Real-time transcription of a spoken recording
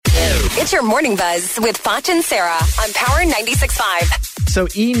It's your Morning Buzz with Foch and Sarah on Power 96.5. So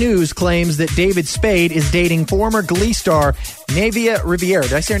E! News claims that David Spade is dating former Glee star Navia Riviera.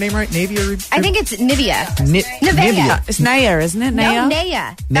 Did I say her name right? Navia Riviera? I think it's Nivea. Nivea. It's Naya, isn't it? Naya? No,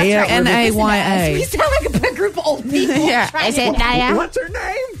 Naya. That's Naya right. N-A-Y-A. We sound like a group of old people. Yeah. Is it Naya? What's her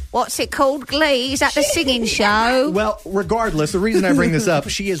name? What's it called? Glee? Is that the singing show? Well, regardless, the reason I bring this up,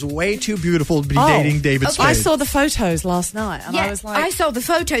 she is way too beautiful to be dating David Spade. I saw the photos last night, and I was like, I saw the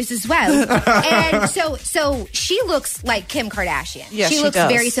photos as well. And so she looks like Kim Kardashian. Yeah, she looks does.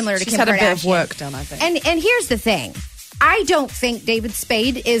 very similar to She's Kim Kardashian. had a bit of work done, I think. And here's the thing. I don't think David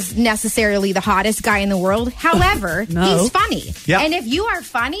Spade is necessarily the hottest guy in the world. However, No. he's funny. Yeah. And if you are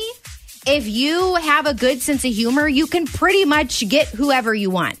funny, if you have a good sense of humor, you can pretty much get whoever you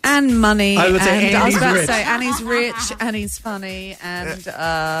want. and money. I would say, and and I was he's about rich. to say, and he's rich, and he's funny, and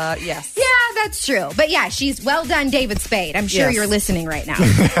yes. Yeah, that's true. But yeah, she's well done, David Spade. I'm sure Yes. you're listening right now.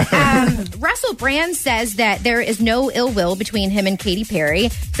 Russell Brand says that there is no ill will between him and Katy Perry.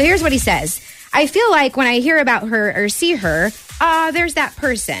 So here's what he says. I feel like when I hear about her or see her, there's that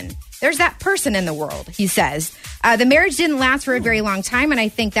person. There's that person in the world, he says. The marriage didn't last for a very long time, and I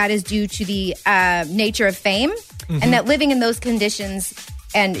think that is due to the nature of fame and that living in those conditions,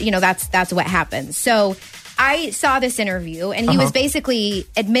 and, you know, that's what happens. So I saw this interview, and he was basically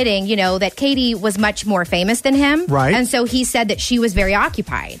admitting, you know, that Katy was much more famous than him. Right. And so he said that she was very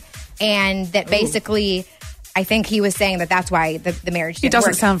occupied, and that basically, I think he was saying that that's why the marriage didn't He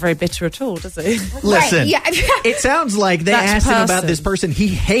doesn't work. sound very bitter at all, does he? Listen, Right, yeah. it sounds like they That's asked him about person. this person he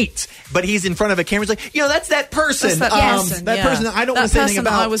hates, but he's in front of a camera. He's like, that's that person. That's that person, that yeah. person that I don't want to say anything That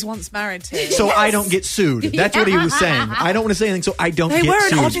person about. I was once married to. So I don't get sued. That's what he was saying. I don't want to say anything, so I don't They get were an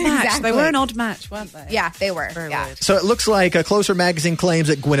sued. odd match. Exactly. They were an odd match, weren't they? Yeah, they were. Very yeah. weird. So it looks like Closer Magazine claims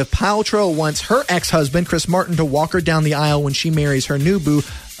that Gwyneth Paltrow wants her ex-husband, Chris Martin, to walk her down the aisle when she marries her new boo,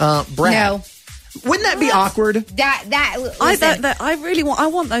 Brad. No. Wouldn't that be awkward? I really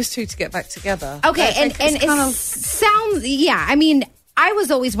want those two to get back together. Okay, and it's it kind of sounds, yeah, I mean, I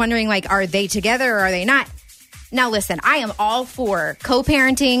was always wondering, like, are they together or are they not? Now, listen, I am all for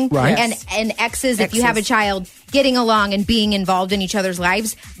co-parenting Right. and exes, if you have a child, getting along and being involved in each other's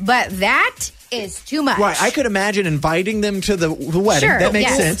lives, but that is too much. Right. I could imagine inviting them to the wedding. Sure, That makes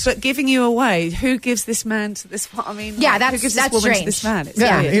yes. sense. But giving you away, who gives this man to this? I mean, Yeah, who that's gives this woman strange. to this man? It's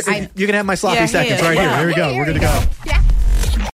Yeah, weird. you can have my sloppy Yeah, seconds here. right here. Yeah. Here we go. We're good to go. Yeah.